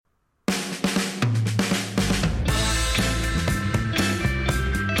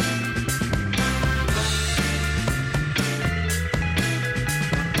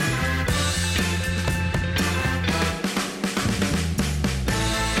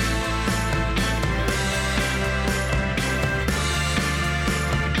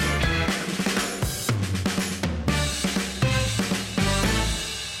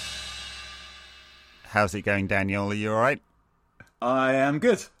How's it going, Daniel? Are you all right? I am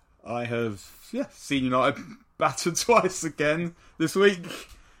good. I have, seen United battered twice again this week.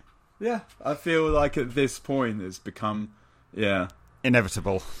 Yeah, I feel like at this point it's become,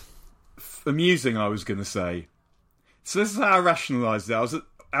 inevitable. Amusing, I was going to say. So this is how I rationalised it. I was at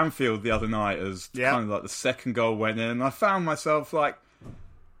Anfield the other night as kind of like the second goal went in, and I found myself like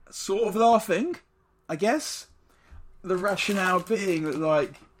sort of laughing, I guess. The rationale being that,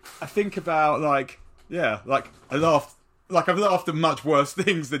 like, I think about, like, I laughed. Like, I've laughed at much worse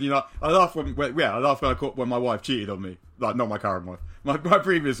things than, I laughed when my wife cheated on me. Like, not my current wife. My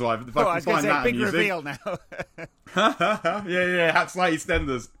previous wife. I was going to say, big reveal now. Hats like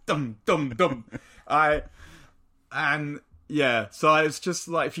EastEnders. Dum, dum, dum. So it's just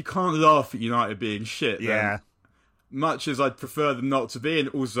like, if you can't laugh at United being shit, then much as I'd prefer them not to be, and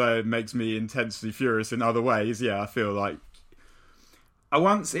also it makes me intensely furious in other ways, I feel like... I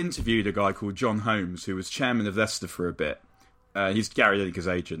once interviewed a guy called John Holmes, who was chairman of Leicester for a bit. He's Gary Lineker's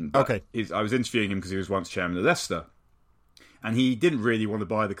agent. Okay. I was interviewing him because he was once chairman of Leicester. And he didn't really want to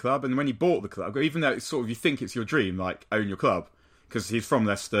buy the club. And when he bought the club, even though it's sort of, you think it's your dream, like, own your club, because he's from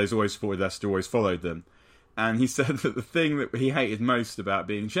Leicester, he's always supported Leicester, always followed them. And he said that the thing that he hated most about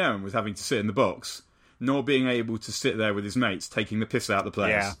being chairman was having to sit in the box, nor being able to sit there with his mates, taking the piss out of the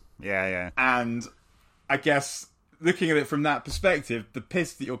players. Yeah. And I guess... looking at it from that perspective, the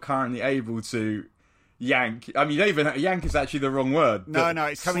piss that you're currently able to yank... I mean, yank is actually the wrong word. No,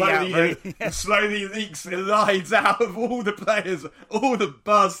 it's coming out very... slowly leaks, it lies out of all the players all the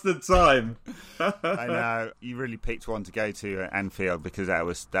bastard time. I know. You really picked one to go to at Anfield because that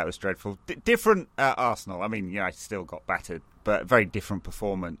was dreadful. Different Arsenal. I mean, I still got battered, but very different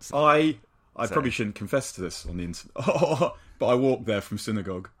performance. I probably shouldn't confess to this on the internet, but I walked there from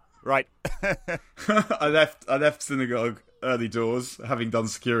synagogue. Right. I left synagogue early doors, having done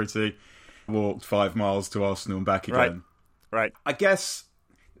security, walked 5 miles to Arsenal and back again. Right. I guess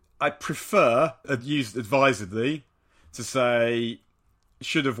I prefer, used advisedly, to say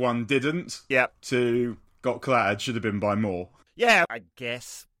should have won, didn't. Yep. To got clattered, should have been by more. Yeah, I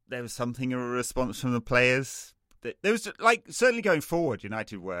guess there was something of a response from the players. There was, like, certainly going forward,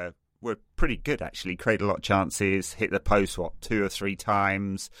 United were pretty good, actually. Created a lot of chances, hit the post, 2 or 3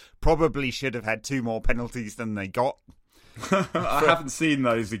 times. Probably should have had 2 more penalties than they got. I haven't seen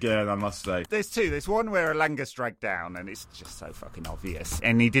those again, I must say. There's 2. There's one where Alanga's dragged down, and it's just so fucking obvious.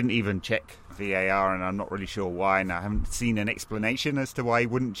 And he didn't even check VAR, and I'm not really sure why. And I haven't seen an explanation as to why he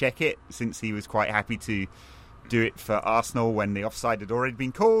wouldn't check it, since he was quite happy to do it for Arsenal when the offside had already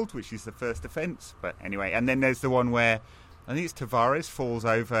been called, which is the first offence. But anyway, and then there's the one where I think it's Tavares falls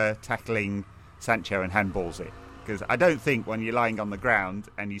over tackling Sancho and handballs it. Because I don't think when you're lying on the ground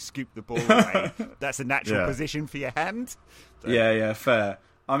and you scoop the ball away, that's a natural position for your hand. So. Yeah, fair.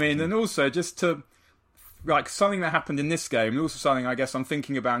 I mean, and also just to, like, something that happened in this game, and also something I guess I'm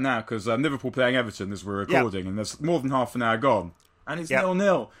thinking about now, because Liverpool playing Everton as we're recording, and there's more than half an hour gone. And it's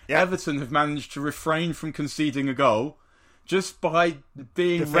 0-0. Everton have managed to refrain from conceding a goal just by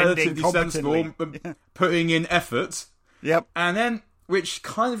being relatively sensible, putting in effort. Yep. And then, which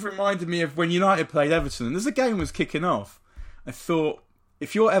kind of reminded me of when United played Everton, and as the game was kicking off, I thought,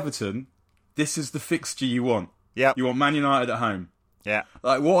 if you're Everton, this is the fixture you want. Yep. You want Man United at home. Yeah.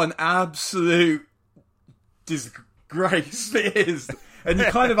 Like, what an absolute disgrace it is. And you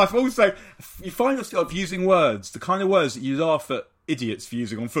kind of, you find yourself using words, the kind of words that you laugh at idiots for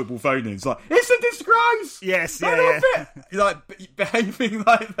using on football phone-ins. Like, it's a disgrace! Yes, You're like, behaving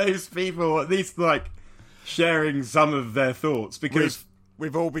like those people, or at least, like, sharing some of their thoughts, because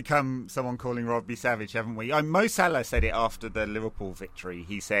we've all become someone calling Robbie Savage, haven't we? Mo Salah said it after the Liverpool victory.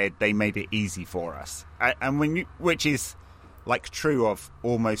 He said they made it easy for us, and which is like true of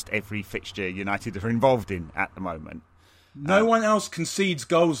almost every fixture United are involved in at the moment. No one else concedes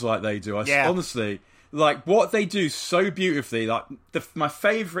goals like they do. Honestly, like what they do so beautifully. Like my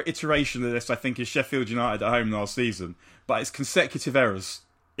favourite iteration of this, I think, is Sheffield United at home last season, but it's consecutive errors.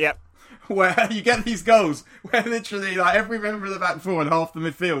 Yep. Where you get these goals where literally like every member of the back four and half the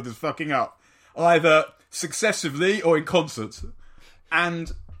midfield is fucking up, either successively or in concert.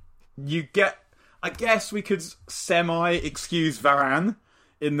 And you get, I guess we could semi-excuse Varane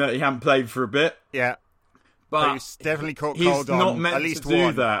in that he hadn't played for a bit. Yeah. But he's definitely caught he's cold not on meant at least to do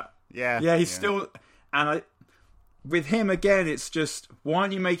one. that. Yeah. He's still... And with him, again, it's just, why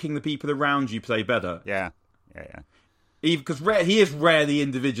aren't you making the people around you play better? Yeah. Because he is rarely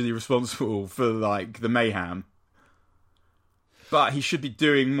individually responsible for, like, the mayhem. But he should be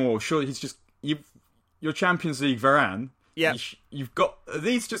doing more. Surely he's just... Your Champions League Varane... Yeah. You've got... At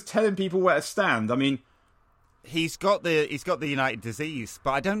least just telling people where to stand. I mean, He's got the United disease,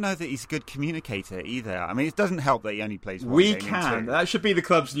 but I don't know that he's a good communicator either. I mean, it doesn't help that he only plays one We game can. in two. That should be the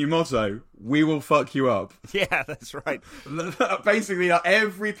club's new motto. We will fuck you up. Yeah, that's right. Basically, like,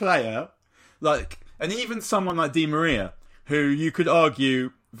 every player, like, and even someone like Di Maria, who you could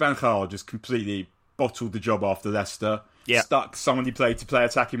argue Van Gaal just completely bottled the job after Leicester. Yeah. Stuck someone he played to play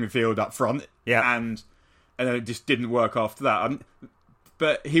attacking midfield up front. Yeah. And then it just didn't work after that.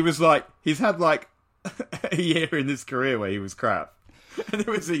 But he was like, he's had like a year in his career where he was crap. And it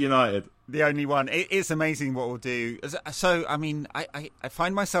was at United. The only one. It's amazing what we'll do. So, I mean, I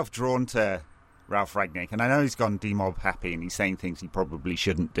find myself drawn to Ralf Rangnick, and I know he's gone demob happy and he's saying things he probably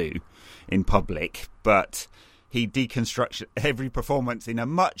shouldn't do in public, but he deconstructs every performance in a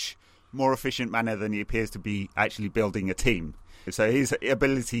much more efficient manner than he appears to be actually building a team. So his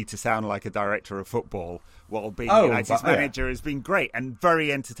ability to sound like a director of football while being United's manager has been great and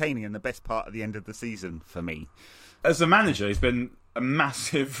very entertaining, and the best part of the end of the season for me. As a manager, he's been a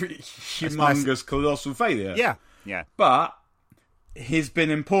massive, humongous, colossal failure. Yeah. But he's been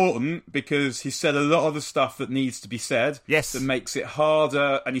important because he said a lot of the stuff that needs to be said. Yes. That makes it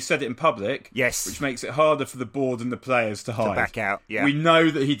harder, and he said it in public. Yes. Which makes it harder for the board and the players to hide. To back out, yeah. We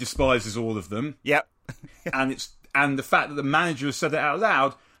know that he despises all of them. Yep. And the fact that the manager has said it out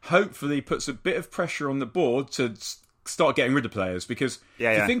loud hopefully puts a bit of pressure on the board to start getting rid of players. Because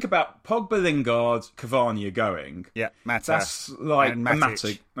if you think about Pogba, Lingard, Cavani are going. Yeah, Mata. That's like and a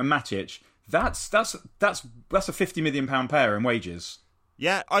Matic. That's a £50 million pair in wages.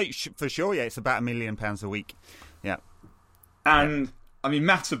 Yeah, for sure. Yeah, it's about £1 million a week. Yeah, and I mean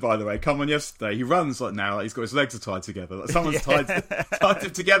Mata, by the way, come on yesterday. He runs like now, like he's got his legs are tied together. Like someone's tied him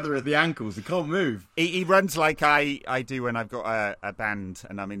together at the ankles. He can't move. He runs like I do when I've got a band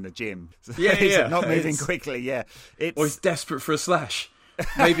and I'm in the gym. So Yeah. Not moving quickly. Yeah, or he's desperate for a slash.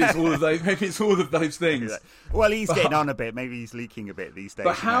 Maybe it's all of those. Maybe it's all of those things. Well, he's getting on a bit. Maybe he's leaking a bit these days.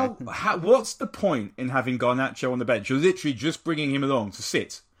 But how? What's the point in having Garnacho on the bench? You're literally just bringing him along to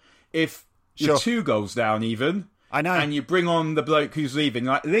sit. If you're 2 goals down, even I know, and you bring on the bloke who's leaving,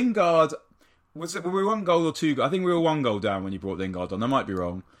 like Lingard. Were we 1 goal or 2? I think we were 1 goal down when you brought Lingard on. I might be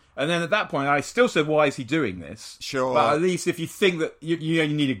wrong. And then at that point, I still said, why is he doing this? Sure. But at least if you think that you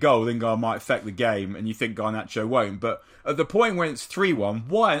only need a goal, Lingard might affect the game, and you think Garnacho won't. But at the point when it's 3-1,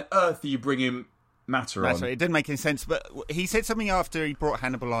 why on earth are you bringing Mata on? It didn't make any sense. But he said something after he brought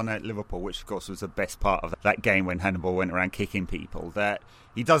Hannibal on at Liverpool, which of course was the best part of that game when Hannibal went around kicking people, that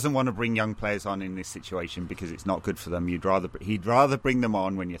he doesn't want to bring young players on in this situation because it's not good for them. He'd rather bring them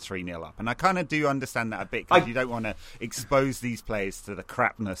on when you're 3-0 up. And I kind of do understand that a bit, because you don't want to expose these players to the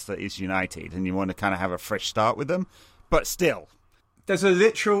crapness that is United, and you want to kind of have a fresh start with them. But still, there's a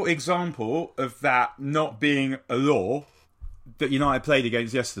literal example of that not being a law that United played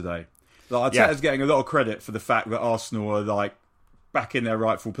against yesterday. Like, Arteta's getting a lot of credit for the fact that Arsenal are like back in their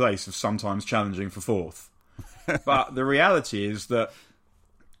rightful place of sometimes challenging for 4th. But the reality is that,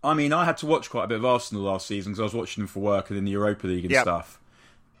 I mean, I had to watch quite a bit of Arsenal last season because I was watching them for work and in the Europa League and stuff.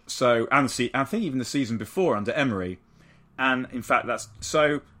 So, and I think even the season before under Emery. And in fact,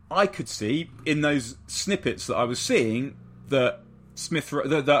 so I could see in those snippets that I was seeing that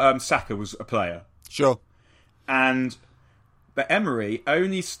Saka was a player. Sure. But Arteta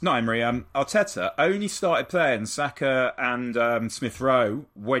only started playing Saka and Smith Rowe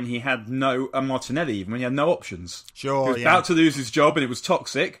when he had Martinelli, even when he had no options. Sure, he was about to lose his job and it was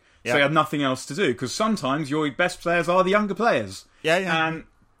toxic, so he had nothing else to do. Because sometimes your best players are the younger players. Yeah.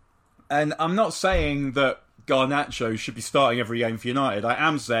 And I'm not saying that Garnacho should be starting every game for United. I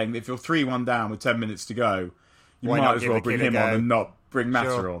am saying that if you're 3-1 down with 10 minutes to go, you might as well bring him on and not bring Mata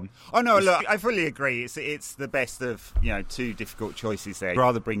on. Oh no, look, I fully agree. It's the best of 2 difficult choices there. I'd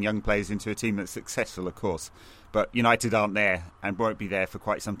rather bring young players into a team that's successful, of course, but United aren't there and won't be there for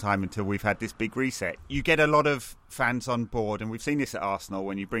quite some time until we've had this big reset. You get a lot of fans on board, and we've seen this at Arsenal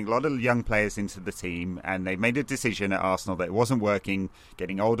when you bring a lot of young players into the team, and they've made a decision at Arsenal that it wasn't working,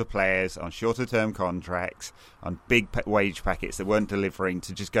 getting older players on shorter term contracts, on big wage packets that weren't delivering,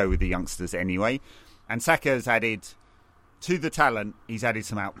 to just go with the youngsters anyway. And Saka's added to the talent, he's added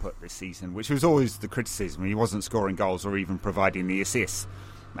some output this season, which was always the criticism. He wasn't scoring goals or even providing the assists.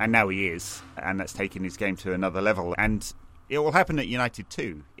 And now he is. And that's taken his game to another level. And it will happen at United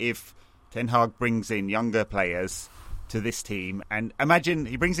too. If Ten Hag brings in younger players to this team, and imagine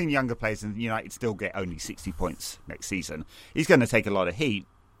he brings in younger players and United still get only 60 points next season. He's going to take a lot of heat,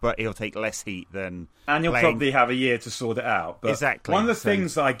 but he'll take less heat than... And he'll probably have a year to sort it out. But exactly. One of the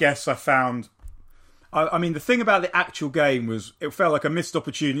things that I guess I found... I mean, the thing about the actual game was it felt like a missed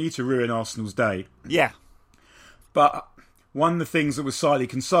opportunity to ruin Arsenal's day. Yeah. But one of the things that was slightly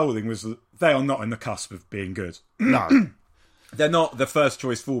consoling was they are not in the cusp of being good. No. They're not the first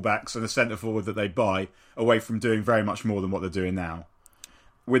choice fullbacks and a centre forward that they buy away from doing very much more than what they're doing now.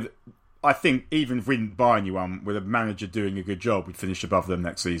 I think even if we didn't buy anyone, with a manager doing a good job, we'd finish above them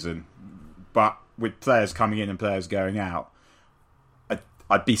next season. But with players coming in and players going out,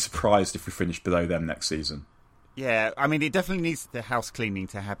 I'd be surprised if we finished below them next season. Yeah, I mean, it definitely needs the house cleaning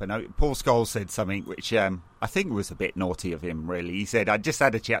to happen. Paul Scholes said something which I think was a bit naughty of him, really. He said, I just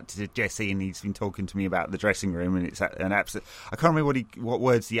had a chat to Jesse and he's been talking to me about the dressing room and it's an absolute... I can't remember what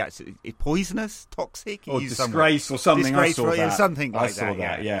words he actually... Poisonous? Toxic? Or disgrace or something. Disgrace, I saw that. Something like I saw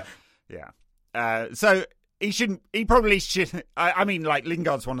that, yeah. Yeah. So he probably should... I mean, like,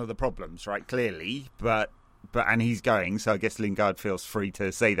 Lingard's one of the problems, right? Clearly, but and he's going, so I guess Lingard feels free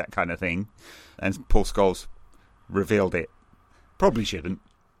to say that kind of thing. And Paul Scholes revealed it. Probably shouldn't.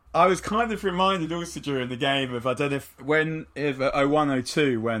 I was kind of reminded also during the game of, I don't know if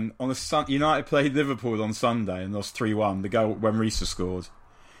 01-02 when United played Liverpool on Sunday and lost 3-1, the goal when Risa scored.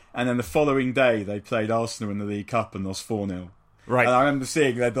 And then the following day they played Arsenal in the League Cup and lost 4-0. Right. And I remember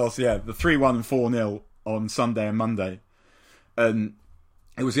seeing they'd lost, the 3-1 and 4-0 on Sunday and Monday. And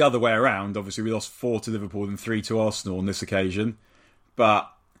it was the other way around. Obviously we lost 4 to Liverpool and 3 to Arsenal on this occasion. But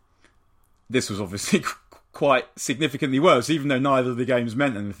this was obviously quite significantly worse, even though neither of the games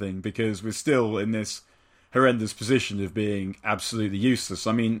meant anything, because we're still in this horrendous position of being absolutely useless.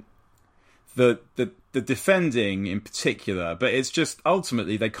 I mean, the defending in particular, but it's just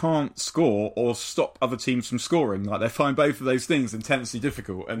ultimately they can't score or stop other teams from scoring. Like, they find both of those things intensely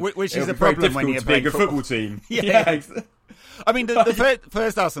difficult, and which is a problem when you're playing a football team. Yeah. I mean, the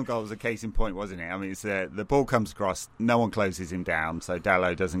first Arsenal goal was a case in point, wasn't it? I mean, it's the ball comes across, no one closes him down, so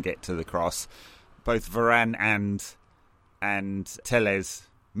Dalot doesn't get to the cross. Both Varane and Tellez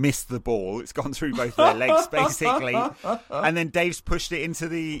missed the ball. It's gone through both their legs, basically. And then Dave's pushed it into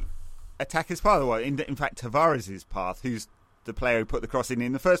the attacker's path. Well, in fact, Tavares' path, who's the player who put the cross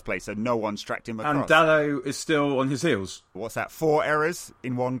in the first place, so no one's tracked him across. And Dalot is still on his heels. What's that, 4 errors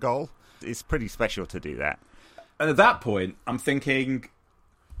in one goal? It's pretty special to do that. And at that point, I'm thinking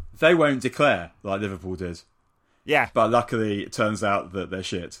they won't declare like Liverpool did. Yeah. But luckily, it turns out that they're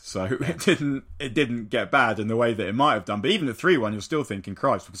shit. So it didn't get bad in the way that it might have done. But even at 3-1, you're still thinking,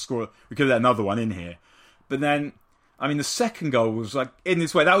 Christ, we could let another one in here. But then, I mean, the second goal was like, in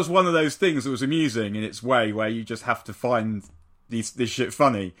this way, that was one of those things that was amusing in its way, where you just have to find this shit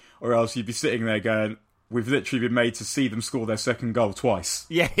funny, or else you'd be sitting there going, we've literally been made to see them score their second goal twice.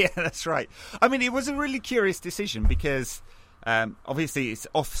 Yeah, that's right. I mean, it was a really curious decision because obviously it's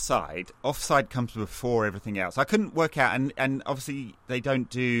offside. Offside comes before everything else. I couldn't work out, and obviously they don't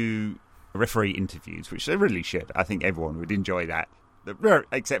do referee interviews, which they really should. I think everyone would enjoy that,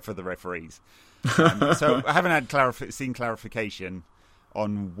 except for the referees. So I haven't had seen clarification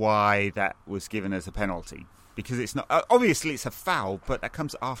on why that was given as a penalty. Because it's not, obviously it's a foul, but that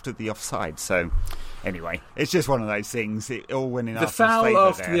comes after the offside. So, anyway, it's just one of those things. It all went in Arsenal's favour there. The foul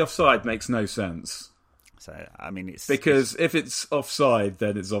after the offside makes no sense. So, I mean, it's... Because if it's offside,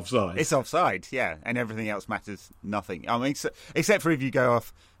 then it's offside. It's offside, yeah, and everything else matters nothing. I mean, except for if you go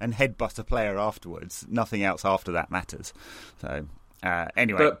off and headbutt a player afterwards, nothing else after that matters. So,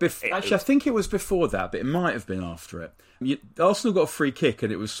 anyway... But actually, I think it was before that, but it might have been after it. Arsenal got a free kick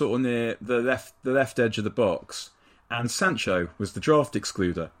and it was sort of near the left edge of the box, and Sancho was the draft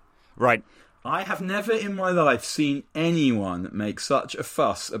excluder. Right. I have never in my life seen anyone make such a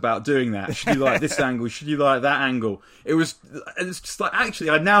fuss about doing that. Should you like this angle? Should you like that angle? It's just like, actually,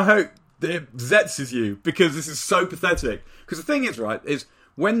 I now hope that it Zetzes you, because this is so pathetic. Because the thing is, right, is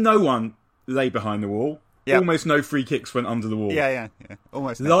when no one lay behind the wall, almost no free kicks went under the wall. Yeah,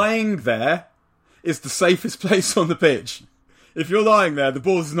 almost. Lying there is the safest place on the pitch. If you're lying there, the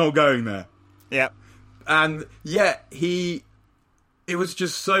ball is not going there. Yeah. And yet it was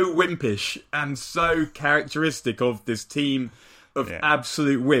just so wimpish and so characteristic of this team of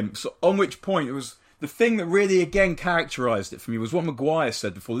absolute wimps. On which point it was the thing that really again characterised it for me was what Maguire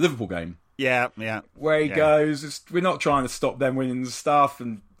said before the Liverpool game. Yeah. Where he goes, we're not trying to stop them winning the stuff,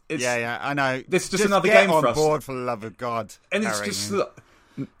 and it's, I know. This is just another game for us. Get on board, for the love of God. And it's just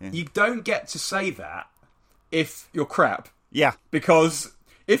you don't get to say that if you're crap. Yeah. Because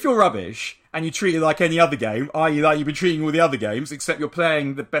if you're rubbish and you treat it like any other game, i.e. like you've been treating all the other games, except you're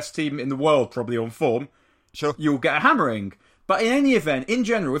playing the best team in the world probably on form, sure, you'll get a hammering. But in any event, in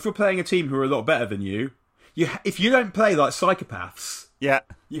general, if you're playing a team who are a lot better than you, if you don't play like psychopaths,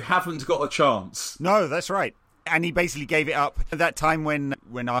 you haven't got a chance. No, that's right. And he basically gave it up at that time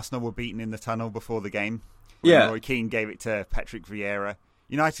when Arsenal were beaten in the tunnel before the game. Roy Keane gave it to Patrick Vieira.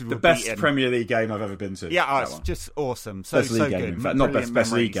 United were the best beaten. Premier League game I've ever been to. Yeah, it's just awesome. So best league game, good. in fact, not Brilliant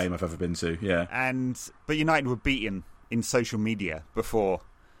best league memories. game I've ever been to. Yeah, But United were beaten in social media before,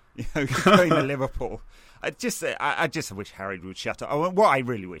 going to Liverpool. I just wish Harry would shut up. What I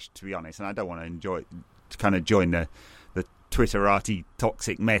really wish, to be honest, and I don't want to kind of join the Twitterati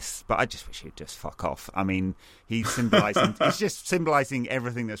toxic mess, but I just wish he'd just fuck off. I mean, he's just symbolising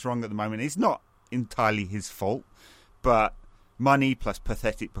everything that's wrong at the moment. It's not entirely his fault, but money plus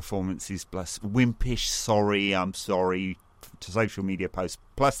pathetic performances plus wimpish I'm sorry to social media posts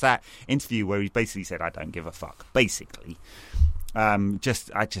plus that interview where he basically said, I don't give a fuck, basically. I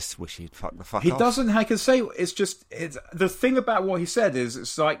just wish he'd fuck the fuck off. He doesn't. I can say it's the thing about what he said is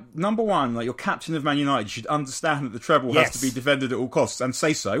it's like, number one, like, you're captain of Man United, you should understand that the treble has to be defended at all costs, and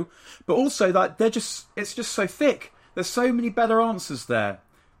say so. But also, like, it's just so thick. There's so many better answers there.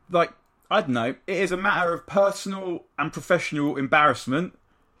 Like, I don't know. It is a matter of personal and professional embarrassment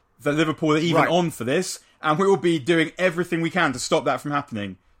that Liverpool are even on for this, and we will be doing everything we can to stop that from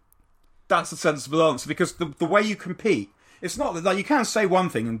happening. That's a sensible answer, because the way you compete. It's not that, like, you can say one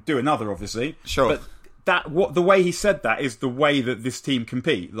thing and do another, obviously. Sure. But the way he said that is the way that this team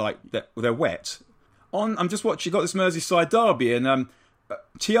compete. Like, they're wet. I'm just watching. You got this Merseyside derby, and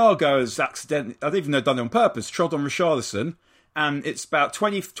Thiago has accidentally, I don't even know, done it on purpose, trod on Richarlison, and it's about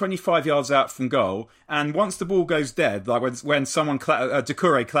 25 yards out from goal. And once the ball goes dead, like when someone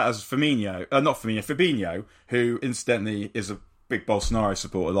Doucouré clatters Fabinho, who incidentally is a big Bolsonaro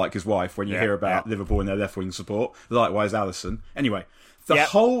supporter, like his wife, when you hear about Liverpool and their left-wing support. Likewise, Alisson. Anyway, the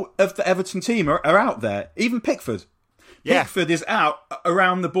whole of the Everton team are out there. Even Pickford. Pickford is out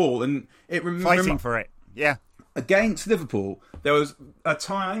around the ball, and fighting for it. Yeah. Against Liverpool, there was a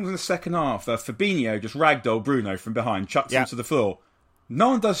time, I think it was in the second half, Fabinho just ragdolled Bruno from behind, chucked him to the floor. No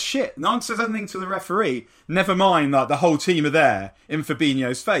one does shit. No one says anything to the referee. Never mind, like, the whole team are there in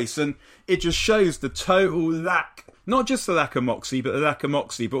Fabinho's face, and it just shows the total lack. Not just the lack of moxie, but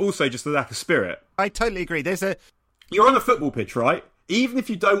also just the lack of spirit. I totally agree. You're on a football pitch, right? Even if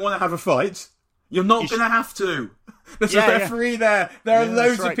you don't want to have a fight, you're not going to have to. There's a referee there. There are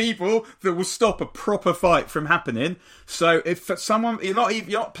loads of people that will stop a proper fight from happening. So if someone, you're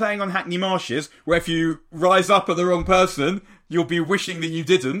not playing on Hackney Marshes, where if you rise up at the wrong person, you'll be wishing that you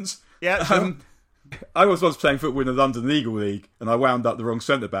didn't. Yeah. Sure. I was once playing football in the London Legal League, and I wound up the wrong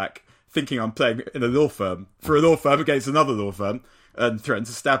centre back, thinking I'm playing in a law firm, against another law firm, and threatened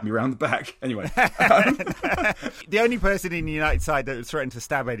to stab me around the back. Anyway. The only person in the United side that threatened to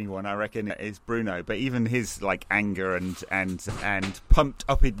stab anyone, I reckon, is Bruno. But even his, like, anger and pumped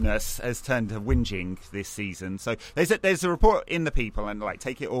uppedness has turned to whinging this season. So there's a report in the People, and, like,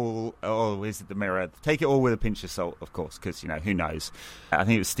 take it all, or is it the Mirror? Take it all with a pinch of salt, of course, because, who knows? I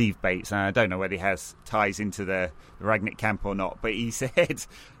think it was Steve Bates, and I don't know whether he has ties into the Rangnick camp or not, but he said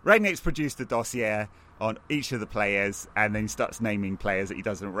Rangnick's produced a dossier on each of the players, and then starts naming players that he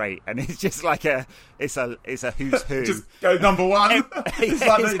doesn't rate, and it's just like it's a who's who. Just go number one. It's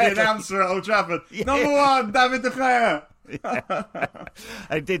like the announcer at Old Trafford. Yeah. Number one, David De Gea.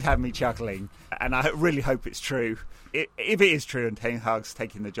 It did have me chuckling, and I really hope it's true. If it is true, and Ten Hag's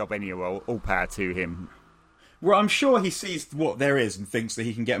taking the job anyway, all power to him. Well, I'm sure he sees what there is and thinks that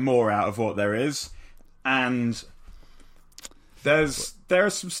he can get more out of what there is, and there are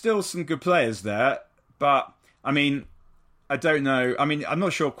still some good players there. But, I mean, I don't know. I mean, I'm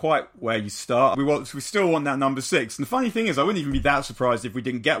not sure quite where you start. We still want that number 6. And the funny thing is, I wouldn't even be that surprised if we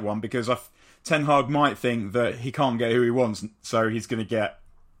didn't get one, because Ten Hag might think that he can't get who he wants, so he's going to get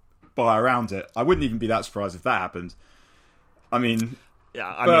by around it. I wouldn't even be that surprised if that happened. I mean...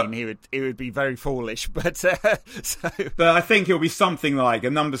 Yeah, I mean, he would be very foolish, but... But I think it'll be something like a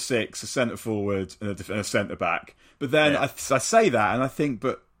number 6, a centre-forward, and a centre-back. But then I say that, and I think,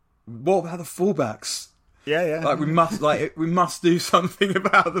 but what about the fullbacks? Yeah. We must do something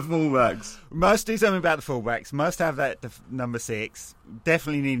about the fullbacks. Must do something about the fullbacks. Must have that number 6.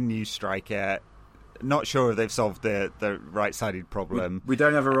 Definitely need a new striker. Not sure if they've solved the right-sided problem. We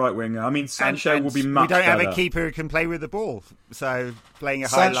don't have a right winger. I mean, Sancho will be much better. We don't have a keeper who can play with the ball, so playing a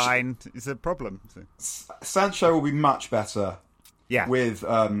high line is a problem. Sancho will be much better. Yeah. With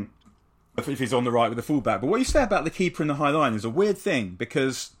if he's on the right with the fullback. But what you say about the keeper in the high line is a weird thing,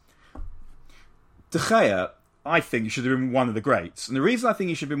 because De Gea, I think, should have been one of the greats. And the reason I think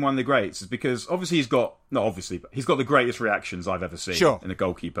he should have been one of the greats is because obviously he's got the greatest reactions I've ever seen in a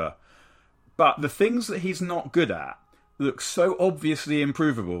goalkeeper. But the things that he's not good at look so obviously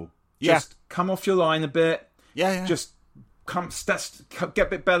improvable. Just come off your line a bit. Yeah. Just get a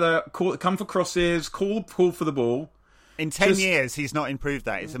bit better. Come for crosses. Call for the ball. In 10 years, he's not improved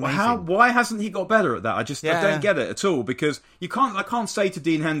that. It's amazing. Why hasn't he got better at that? I don't get it at all, because I can't say to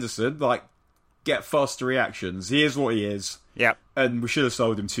Dean Henderson, like, get faster reactions. He is what he is. Yeah. And we should have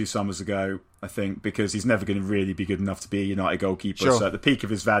sold him 2 summers ago, I think, because he's never going to really be good enough to be a United goalkeeper. Sure. So at the peak of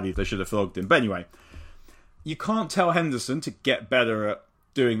his value, they should have flogged him. But anyway, you can't tell Henderson to get better at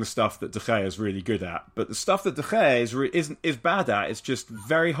doing the stuff that De Gea is really good at. But the stuff that De Gea is bad at, it's just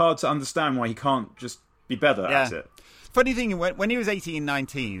very hard to understand why he can't just be better at it. Funny thing, when he was 18,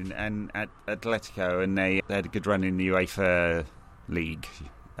 19 and at Atletico, and they had a good run in the UEFA League,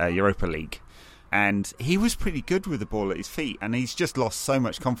 Europa League, and he was pretty good with the ball at his feet, and he's just lost so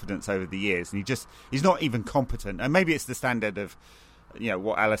much confidence over the years, and he's not even competent. And maybe it's the standard of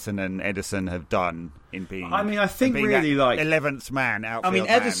what Alisson and Ederson have done in being. I mean, I think really like 11th man outfield. I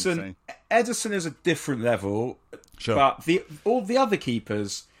mean, Ederson is a different level, sure. But all the other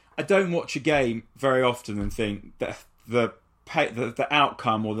keepers, I don't watch a game very often and think that the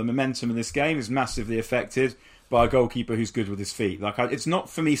outcome or the momentum in this game is massively affected by a goalkeeper who's good with his feet. Like, it's not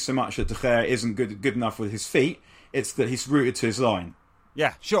for me so much that De Gea isn't good enough with his feet; it's that he's rooted to his line.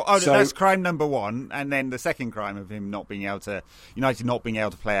 Yeah, sure. Oh, so that's crime number 1, and then the second crime of him United not being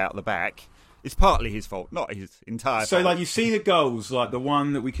able to play out the back. It's partly his fault, not his entire fault. So, like, you see the goals, like the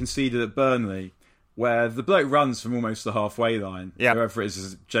one that we conceded at Burnley, where the bloke runs from almost the halfway line. Yeah. Whoever it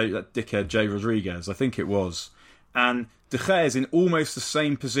is that dickhead Jay Rodriguez, I think it was. And De Gea is in almost the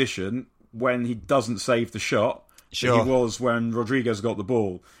same position when he doesn't save the shot sure. that he was when Rodriguez got the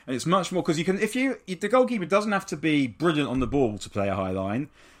ball. And it's much more, because the goalkeeper doesn't have to be brilliant on the ball to play a high line.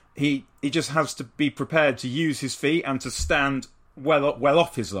 He just has to be prepared to use his feet and to stand well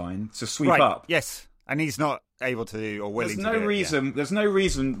off his line to sweep up. Yes, and he's not able to or willing to do it. There's no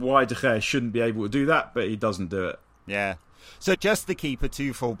reason why De Gea shouldn't be able to do that, but he doesn't do it. Yeah. So just the keeper,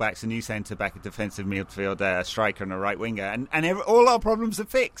 2 full-backs, a new centre-back, a defensive midfielder, a striker and a right winger, and all our problems are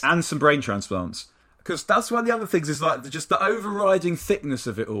fixed. And some brain transplants. Because that's one of the other things, is like just the overriding thickness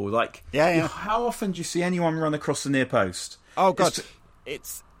of it all. Like, how often do you see anyone run across the near post? Oh, God.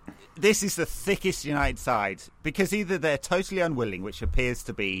 This is the thickest United side, because either they're totally unwilling, which appears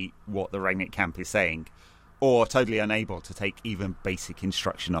to be what the Rangnick camp is saying, or totally unable to take even basic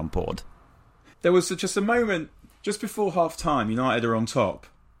instruction on board. There was just a moment just before half-time, United are on top,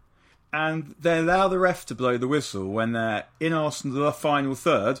 and they allow the ref to blow the whistle when they're in Arsenal's final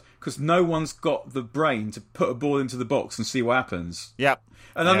third, because no one's got the brain to put a ball into the box and see what happens. Yep.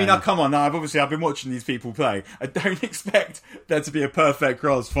 And I mean, now, come on, now I've been watching these people play. I don't expect there to be a perfect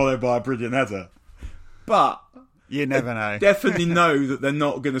cross followed by a brilliant header. But you never know. Definitely know that they're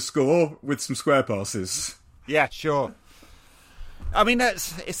not going to score with some square passes. Yeah, sure. I mean,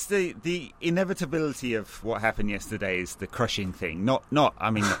 it's the inevitability of what happened yesterday is the crushing thing. Not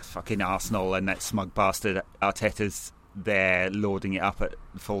fucking Arsenal and that smug bastard Arteta's there lauding it up at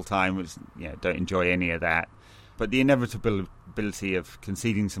full time, which don't enjoy any of that. But the inevitability of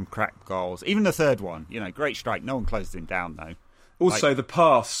conceding some crap goals, even the third one, great strike. No one closed him down though. Also, the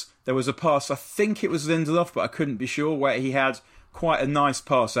pass. There was a pass. I think it was Lindelof, but I couldn't be sure, where he had quite a nice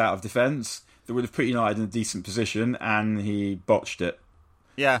pass out of defence that would have put United in a decent position, and he botched it.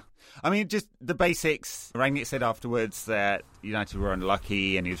 Yeah. I mean, just the basics. Rangnick said afterwards that United were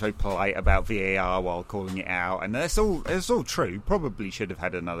unlucky, and he was very polite about VAR while calling it out, and that's all true. Probably should have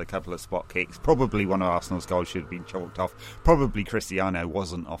had another couple of spot kicks. Probably one of Arsenal's goals should have been chalked off. Probably Cristiano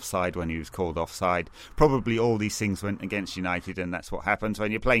wasn't offside when he was called offside. Probably all these things went against United, and that's what happens when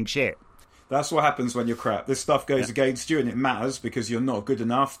you're playing shit. That's what happens when you're crap. This stuff goes against you, and it matters because you're not good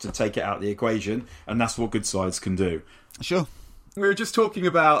enough to take it out of the equation, and that's what good sides can do. Sure. We were just talking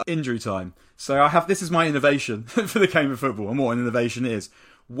about injury time. So this is my innovation for the game of football, and what an innovation is.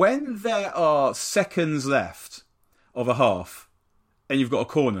 When there are seconds left of a half, and you've got a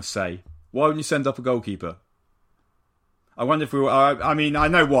corner, say, why wouldn't you send up a goalkeeper? I wonder if we were... I mean, I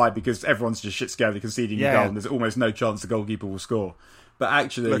know why, because everyone's just shit scared of conceding a goal, and there's almost no chance the goalkeeper will score. But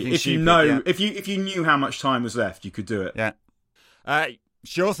actually, if you knew how much time was left, you could do it. Yeah.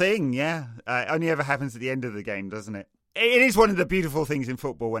 Sure thing, yeah. It only ever happens at the end of the game, doesn't it? It is one of the beautiful things in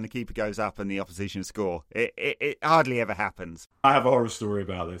football when the keeper goes up and the opposition score. It hardly ever happens. I have a horror story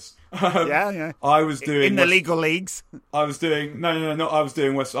about this. Yeah. I was doing in the legal leagues. I was doing no. I was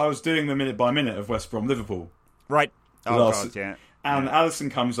doing the minute by minute of West Brom Liverpool. Right. Oh God, yeah. And Alisson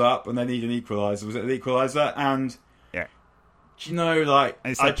comes up and they need an equaliser. Was it an equaliser? And do you know, like,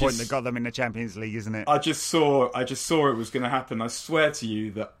 and it's that point that got them in the Champions League, isn't it? I just saw it was going to happen. I swear to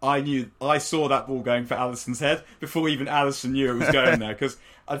you that I saw that ball going for Alisson's head before even Alisson knew it was going there, because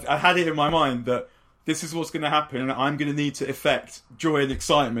I had it in my mind that this is what's going to happen, and I'm going to need to effect joy and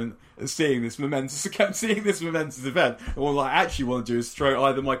excitement at seeing this momentous event. And what I actually want to do is throw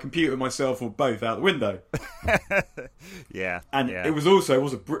either my computer, myself, or both out the window. Yeah, and it was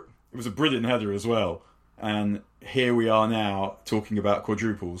a brilliant header as well. And here we are now talking about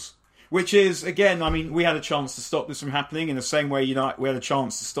quadruples, which is, again, I mean, we had a chance to stop this from happening in the same way we had a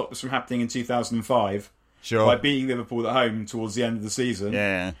chance to stop this from happening in 2005. Sure. By beating Liverpool at home towards the end of the season.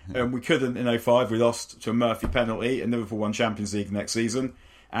 Yeah. And we couldn't in 2005. We lost to a Murphy penalty, and Liverpool won Champions League next season.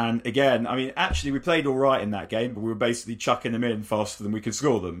 And again, I mean, actually, we played all right in that game, but we were basically chucking them in faster than we could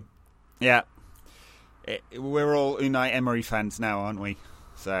score them. Yeah. We're all Unai Emery fans now, aren't we?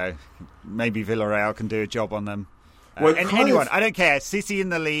 So maybe Villarreal can do a job on them. Well, and anyone, I don't care. City in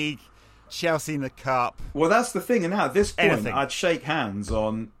the league, Chelsea in the cup. Well, that's the thing. And now at this point, Anything. I'd shake hands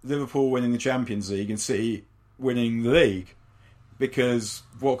on Liverpool winning the Champions League and City winning the league. Because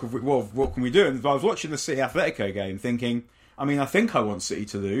what can we do? And I was watching the City Atletico game thinking, I mean, I think I want City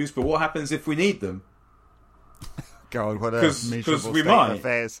to lose, but what happens if we need them? God, what a miserable we state might. of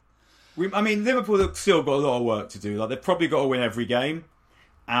affairs. I mean, Liverpool have still got a lot of work to do. Like, they've probably got to win every game.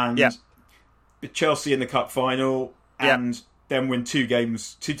 And Chelsea in the cup final. And then win two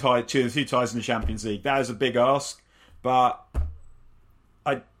games, two ties in the Champions League. That is a big ask. But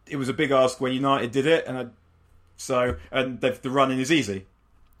it was a big ask when United did it. And the running is easy.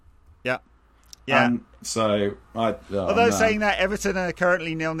 Yeah. Yeah. Although saying that, Everton are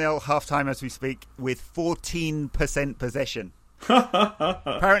currently 0-0 half-time as we speak with 14% possession.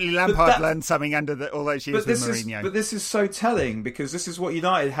 Apparently Lampard learned something under all those years with Mourinho. But this is so telling because this is what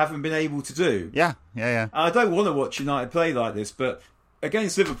United haven't been able to do. Yeah. I don't want to watch United play like this, but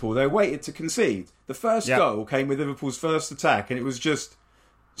against Liverpool, they waited to concede. The first goal came with Liverpool's first attack, and it was just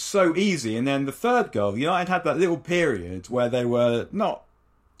so easy. And then the third goal, United had that little period where they were not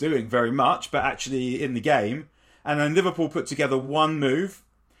doing very much, but actually in the game. And then Liverpool put together one move.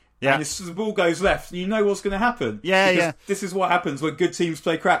 Yeah. And the ball goes left, and you know what's going to happen. Yeah. This is what happens when good teams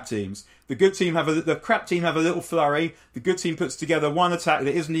play crap teams. The crap team have a little flurry. The good team puts together one attack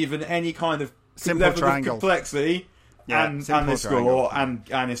that isn't even any kind of simple level triangle of complexity. Yeah, and they score, and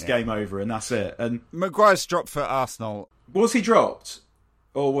it's game over, and that's it. And Maguire's dropped for Arsenal. Was he dropped?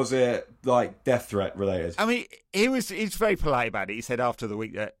 Or was it, like, death threat related? I mean, he's very polite about it. He said after the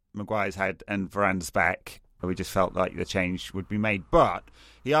week that Maguire's had and Varane's back, we just felt like the change would be made. But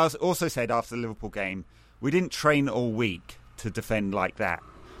he also said after the Liverpool game, we didn't train all week to defend like that.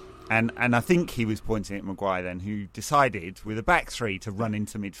 And I think he was pointing at Maguire then, who decided with a back three to run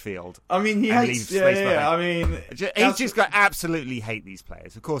into midfield. I mean, he hates... I mean... He's just got absolutely hate these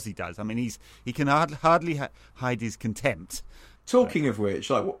players. Of course he does. I mean, he can hardly hide his contempt. Talking of which,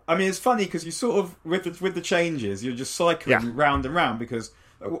 like, I mean, it's funny because you sort of, with the changes, you're just cycling round and round because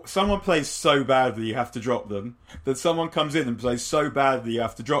someone plays so badly you have to drop them, then someone comes in and plays so badly you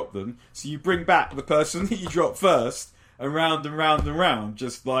have to drop them, so you bring back the person that you dropped first, and round and round and round,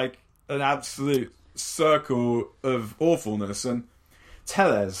 just like an absolute circle of awfulness. And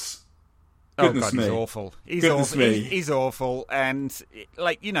Telles, goodness me. He's awful. Goodness me. He's awful. And,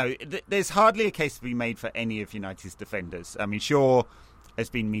 like, you know, there's hardly a case to be made for any of United's defenders. I mean, Shaw has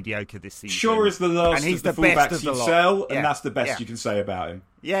been mediocre this season. Shaw is the last and he's of the fullbacks you sell, and that's the best you can say about him.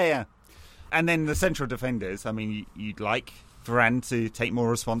 Yeah. And then the central defenders, I mean, you'd like Varane to take more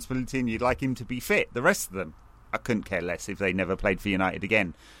responsibility and you'd like him to be fit. The rest of them, I couldn't care less if they never played for United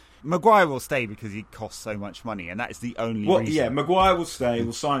again. Maguire will stay because he costs so much money, and that is the only reason. Yeah, Maguire will stay,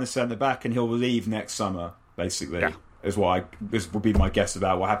 will sign a centre-back, and he'll leave next summer, basically. Yeah. This would be my guess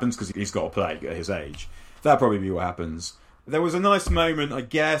about what happens, because he's got to play at his age. That'll probably be what happens. There was a nice moment, I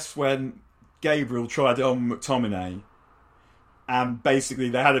guess, when Gabriel tried it on McTominay, and basically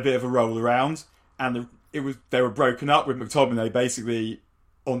they had a bit of a roll around, and they were broken up with McTominay basically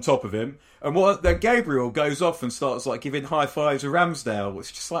on top of him. And then Gabriel goes off and starts like giving high fives to Ramsdale.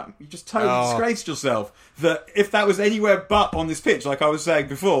 It's just like, you just totally disgraced yourself. That if that was anywhere but on this pitch, like I was saying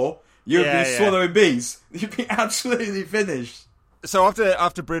before, you'd be swallowing bees. You'd be absolutely finished. So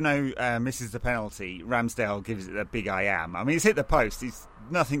after Bruno misses the penalty, Ramsdale gives it a big I am. I mean, he's hit the post. He's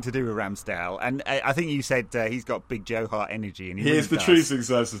nothing to do with Ramsdale. And I think you said he's got big Joe Hart energy. And he is the true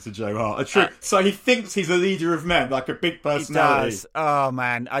successor to Joe Hart. So he thinks he's a leader of men, like a big personality. He does. Oh,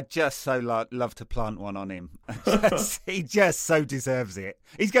 man. I just so love to plant one on him. He just so deserves it.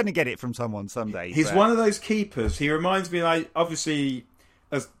 He's going to get it from someone someday. He's one of those keepers. He reminds me, obviously...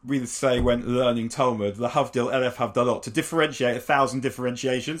 as we say when learning Talmud, the Havdil Elef Havdalot, to differentiate 1,000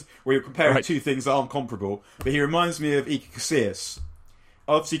 differentiations, where you're comparing two things that aren't comparable. But he reminds me of Iker Casillas.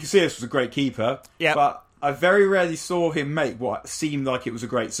 Obviously, Casillas was a great keeper, but I very rarely saw him make what seemed like it was a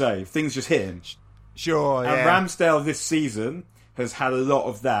great save. Things just hit him. Sure, And Ramsdale this season has had a lot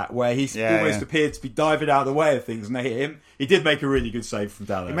of that, where he's almost appeared to be diving out of the way of things, and they hit him. He did make a really good save from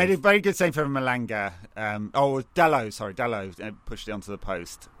Dalot. He made a very good save from Malanga. Dalot pushed it onto the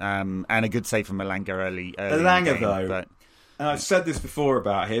post. And a good save from Malanga early Malanga, though, and I've said this before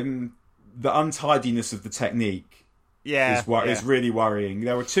about him, the untidiness of the technique is really worrying.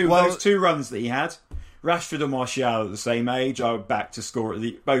 There were those two runs that he had. Rashford and Martial at the same age. I would back to score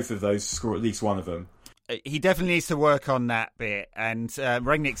both of those to score at least one of them. He definitely needs to work on that bit. And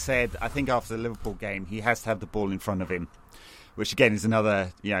Rangnick said, I think after the Liverpool game, he has to have the ball in front of him, which again is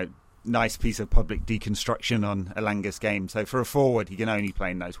another nice piece of public deconstruction on Elanga's game. So for a forward, he can only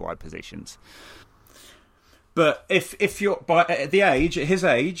play in those wide positions. But if you're at his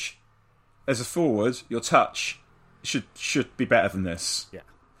age, as a forward, your touch should be better than this. Yeah.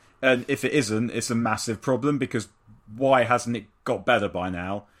 And if it isn't, it's a massive problem, because why hasn't it got better by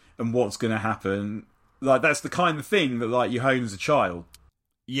now? And what's going to happen? Like, that's the kind of thing that you hone as a child.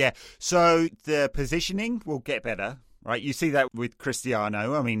 Yeah. So the positioning will get better, right? You see that with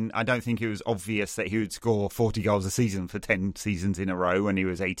Cristiano. I mean, I don't think it was obvious that he would score 40 goals a season for 10 seasons in a row when he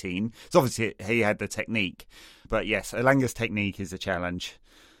was 18. So obviously he had the technique. But yes, Elanga's technique is a challenge.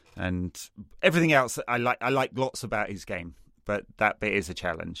 And everything else I like lots about his game. But that bit is a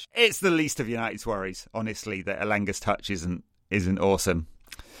challenge. It's the least of United's worries, honestly, that Elanga's touch isn't awesome.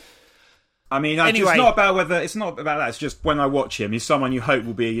 I mean, it's not about that. It's just when I watch him, he's someone you hope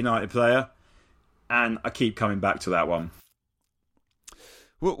will be a United player, and I keep coming back to that one.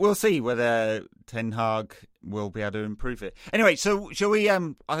 We'll see whether Ten Hag will be able to improve it. Anyway, so shall we? I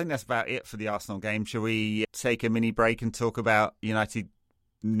think that's about it for the Arsenal game. Shall we take a mini break and talk about United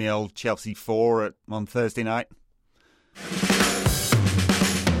 0, Chelsea 4 on Thursday night?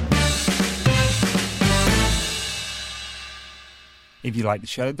 If you like the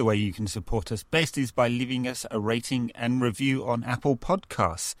show, the way you can support us best is by leaving us a rating and review on Apple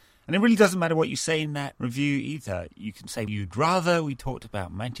Podcasts. And it really doesn't matter what you say in that review either. You can say you'd rather we talked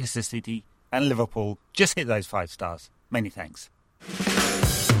about Manchester City and Liverpool. Just hit those 5 stars. Many thanks.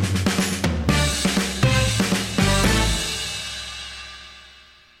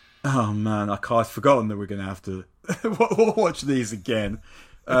 Oh man, I've forgotten that we're going to have to watch these again.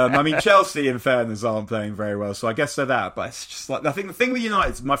 I mean, Chelsea, in fairness, aren't playing very well, so I guess they're that. But it's just like, I think the thing with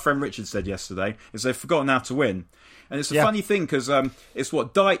United, my friend Richard said yesterday, is they've forgotten how to win. And it's a funny thing, because it's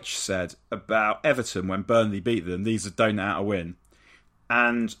what Deitch said about Everton when Burnley beat them. These don't know how to win.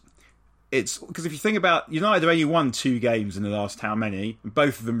 And it's because if you think about United, have only won 2 games in the last how many? And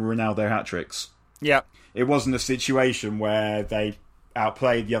both of them were Ronaldo hat-tricks. Yeah. It wasn't a situation where they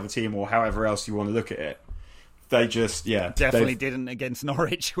outplayed the other team or however else you want to look at it. They just, definitely didn't against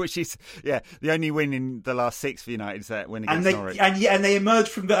Norwich, which is, the only win in the last 6 for United is that win against Norwich. And they emerged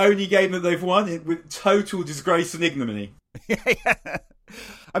from the only game that they've won with total disgrace and ignominy.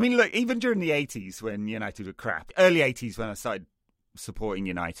 I mean, look, even during the 80s when United were crap, early 80s when I started supporting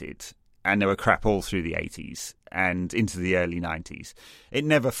United, and they were crap all through the 80s and into the early 90s, it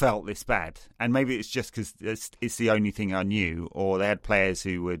never felt this bad. And maybe it's just because it's the only thing I knew, or they had players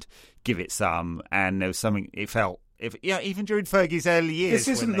who would give it some, and there was something, it felt, even during Fergie's early years.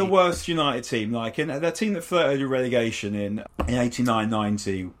 This isn't the worst United team, their team that flirted with relegation in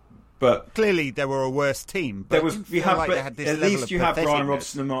 89-90. But clearly, they were a worse team. But at least you have Ryan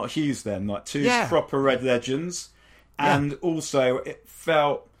Robson and Mark Hughes then, like 2 proper red legends. And also, it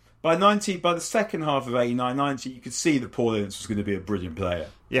felt by the second half of 89-90, you could see that Paul Ince was going to be a brilliant player.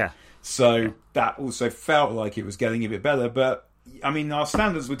 Yeah. So that also felt like it was getting a bit better. But I mean, our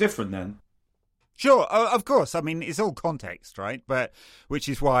standards were different then. Sure, of course. I mean, it's all context, right? But which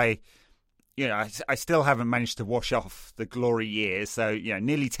is why, I still haven't managed to wash off the glory years. So,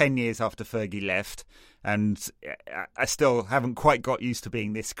 nearly 10 years after Fergie left, and I still haven't quite got used to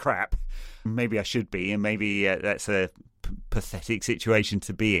being this crap. Maybe I should be, and maybe that's a pathetic situation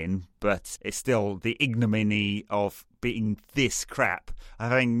to be in. But it's still the ignominy of being this crap.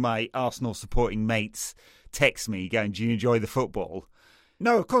 Having my Arsenal supporting mates text me going, "Do you enjoy the football?"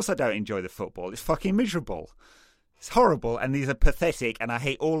 No, of course I don't enjoy the football. It's fucking miserable. It's horrible, and these are pathetic, and I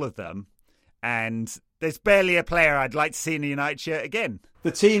hate all of them. And there's barely a player I'd like to see in a United shirt again. The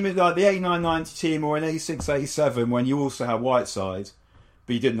team, like the 89-90 team, or in 86-87, when you also had Whiteside,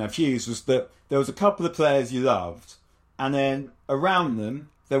 but you didn't have Hughes, was that there was a couple of players you loved, and then around them,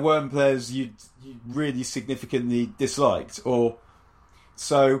 there weren't players you really significantly disliked. Or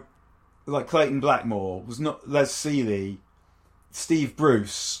so, like Clayton Blackmore, was not Les Sealey, Steve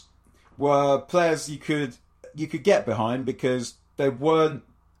Bruce, were players you could get behind because they weren't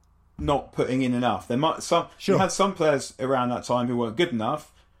not putting in enough. You had some players around that time who weren't good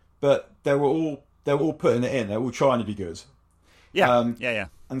enough, but they were all they're all putting it in. They're all trying to be good. Yeah, yeah.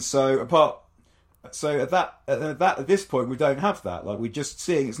 And so at this point, we don't have that. Like, we're just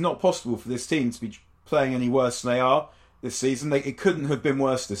seeing it's not possible for this team to be playing any worse than they are this season. It couldn't have been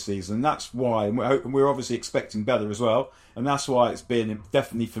worse this season. And that's why, and we're obviously expecting better as well. And that's why it's been,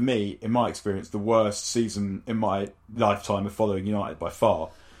 definitely for me, in my experience, the worst season in my lifetime of following United by far.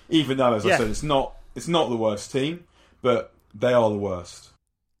 Even though, as I said, it's not the worst team, but they are the worst.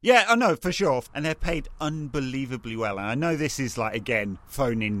 Yeah, I know, for sure. And they're paid unbelievably well. And I know this is, like, again,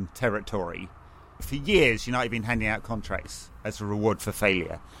 phone-in territory. For years, United have been handing out contracts as a reward for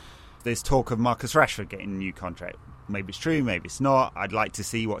failure. There's talk of Marcus Rashford getting a new contract. Maybe it's true, maybe it's not. I'd like to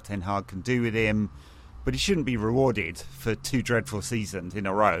see what Ten Hag can do with him. But he shouldn't be rewarded for 2 dreadful seasons in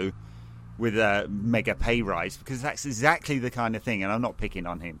a row with a mega pay rise, because that's exactly the kind of thing, and I'm not picking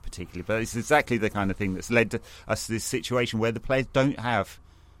on him particularly, but it's exactly the kind of thing that's led to us to this situation where the players don't care.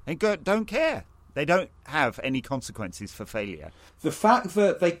 They don't have any consequences for failure. The fact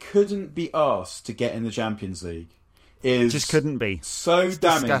that they couldn't be asked to get in the Champions League is just couldn't be so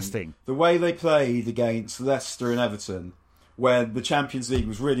damning. Disgusting. The way they played against Leicester and Everton, where the Champions League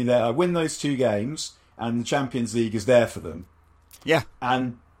was really there. I win those 2 games, and the Champions League is there for them. Yeah,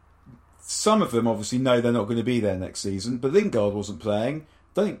 and some of them obviously know they're not going to be there next season. But Lingard wasn't playing.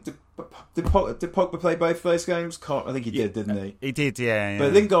 Did Pogba play both of those games? I think he did, didn't he? He did, yeah.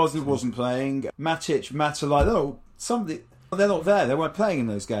 But Lingard wasn't playing. Matic, they're not there. They weren't playing in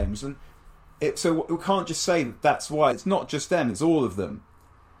those games, and so we can't just say that's why. It's not just them; it's all of them.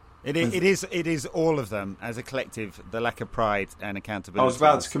 It is all of them as a collective. The lack of pride and accountability. I was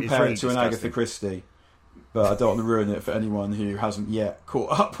about to compare it to an disgusting. Agatha Christie, but I don't want to ruin it for anyone who hasn't yet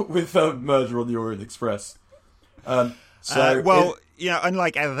caught up with Murder on the Orient Express. Unlike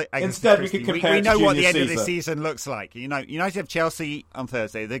Agatha instead Christie, we can compare we know what the end Caesar. of the season looks like. United have Chelsea on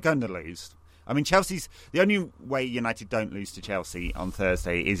Thursday. They're going to lose. I mean, the only way United don't lose to Chelsea on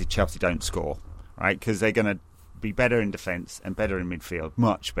Thursday is if Chelsea don't score, right? Because they're going to be better in defence and better in midfield,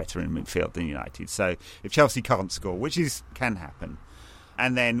 much better in midfield than United. So if Chelsea can't score, which can happen,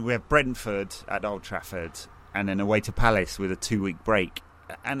 and then we have Brentford at Old Trafford, and then away to Palace with a 2-week break,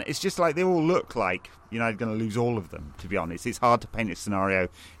 and it's just like they all look like United are going to lose all of them. To be honest, it's hard to paint a scenario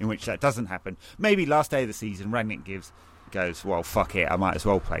in which that doesn't happen. Maybe last day of the season, Rangnick goes, well, fuck it, I might as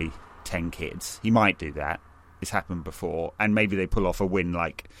well play 10 kids. He might do that. It's happened before, and maybe they pull off a win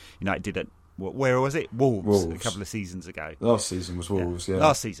like United did at, where was it? Wolves a couple of seasons ago. Last season was Wolves, yeah.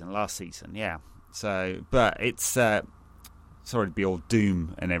 Last season, yeah. So, but it's sorry to be all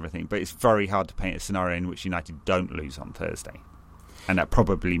doom and everything, but it's very hard to paint a scenario in which United don't lose on Thursday, and that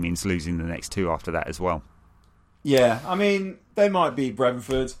probably means losing the next 2 after that as well. Yeah, I mean, they might beat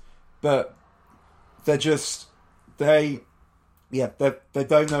Brentford, but they're just they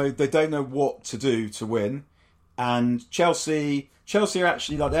don't know what to do to win. And Chelsea are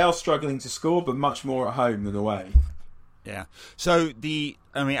actually they are struggling to score, but much more at home than away. Yeah. So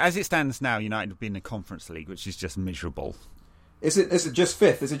as it stands now, United have been in the Conference League, which is just miserable. Is it just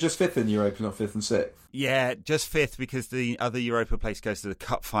 5th? Is it just 5th in Europa, not 5th and 6th? Yeah, just 5th because the other Europa place goes to the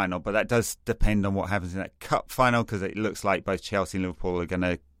Cup final, but that does depend on what happens in that Cup final, because it looks like both Chelsea and Liverpool are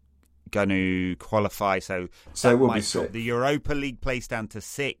going to qualify, so it will might be drop the Europa League place down to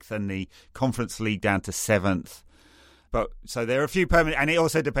 6th and the Conference League down to 7th. But so there are a few permanent, and it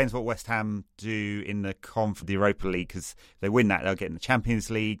also depends what West Ham do in the Europa League, because if they win that, they'll get in the Champions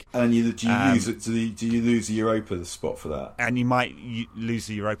League. And do you lose the Europa spot for that? And you might lose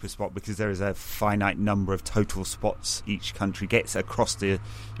the Europa spot because there is a finite number of total spots each country gets across the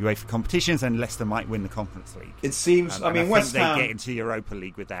UEFA competitions, and Leicester might win the Conference League. It seems. I mean, West Ham, they get into Europa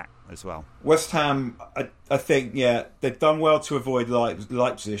League with that as well. West Ham, I think, they've done well to avoid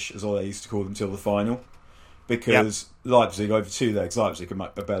Leipzig, as I used to call them, till the final. Because Leipzig, over 2 legs, Leipzig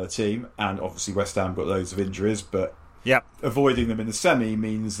are a better team, and obviously West Ham got loads of injuries, but avoiding them in the semi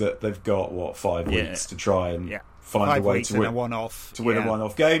means that they've got 5 weeks to try and find a way to win a one-off. To win a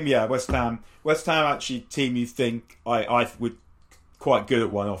one-off game. Yeah, West Ham actually team you think I would quite good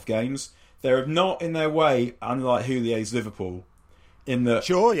at one-off games. They're not in their way, unlike Houlier's Liverpool, in that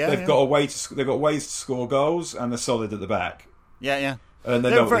they've got ways to score goals, and they're solid at the back. Yeah. And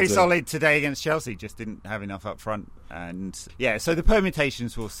they were very solid today against Chelsea, just didn't have enough up front. And so the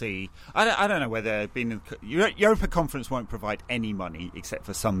permutations we'll see. I don't know whether Europa Conference won't provide any money except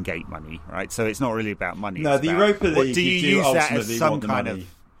for some gate money, right? So it's not really about money. No, the Europa League, do you use that as some want the kind money. of...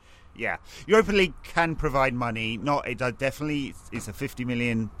 Yeah, Europa League can provide money. It definitely is a £50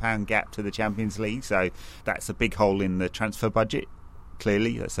 million gap to the Champions League, so that's a big hole in the transfer budget.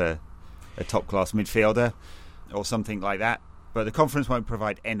 Clearly, that's a top-class midfielder or something like that. But the conference won't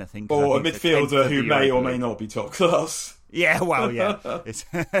provide anything. Or a midfielder who may or may not be top class. Yeah, well, yeah.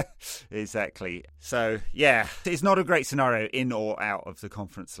 Exactly. So, yeah, it's not a great scenario in or out of the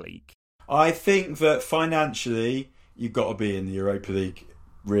Conference League. I think that financially, you've got to be in the Europa League,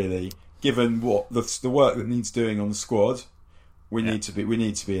 really. Given what the work that needs doing on the squad, we need to be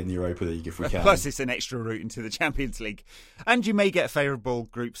in the Europa League if we can. Plus, it's an extra route into the Champions League, and you may get a favourable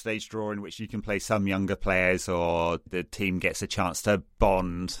group stage draw in which you can play some younger players, or the team gets a chance to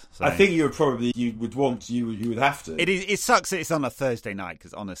bond. So. I think you would have to. It sucks that it's on a Thursday night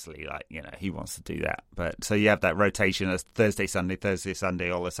because honestly, he wants to do that. But so you have that rotation as Thursday, Sunday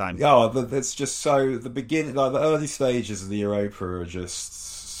all the time. Oh, that's just so the beginning, the early stages of the Europa are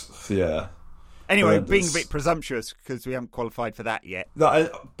just Anyway, being a bit presumptuous because we haven't qualified for that yet.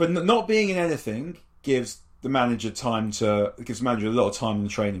 But not being in anything gives the manager a lot of time on the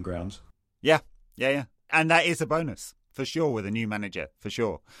training ground. Yeah. And that is a bonus, for sure, with a new manager, for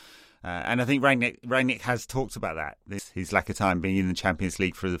sure. And I think Rangnick has talked about that. His lack of time being in the Champions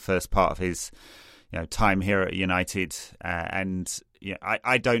League for the first part of his time here at United.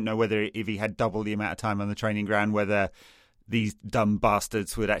 I don't know whether if he had double the amount of time on the training ground, whether these dumb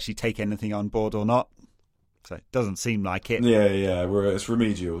bastards would actually take anything on board or not. So it doesn't seem like it. Yeah. It's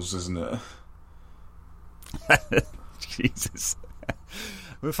remedials, isn't it? Jesus.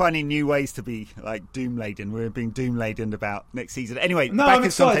 We're finding new ways to be doom-laden. We're being doom-laden about next season. Anyway, back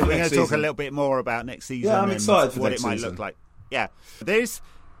at something. We're going to talk a little bit more about next season. Yeah, I'm excited for what next it might season. look like. Yeah. There's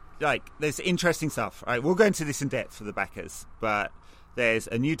interesting stuff. Right, we'll go into this in depth for the backers, but there's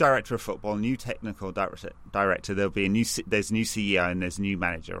a new director of football, new technical director. There's a new CEO and there's a new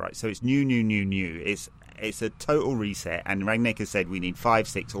manager, right? So it's new. It's a total reset. And Rangnick has said we need 5,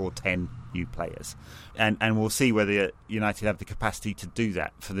 6 or 10 new players. And we'll see whether United have the capacity to do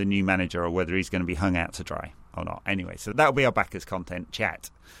that for the new manager or whether he's going to be hung out to dry or not. Anyway, so that'll be our backers content chat.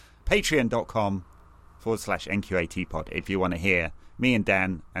 Patreon.com/NQATpod if you want to hear me and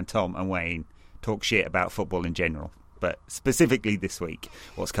Dan and Tom and Wayne talk shit about football in general. But specifically this week,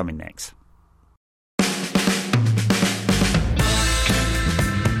 what's coming next?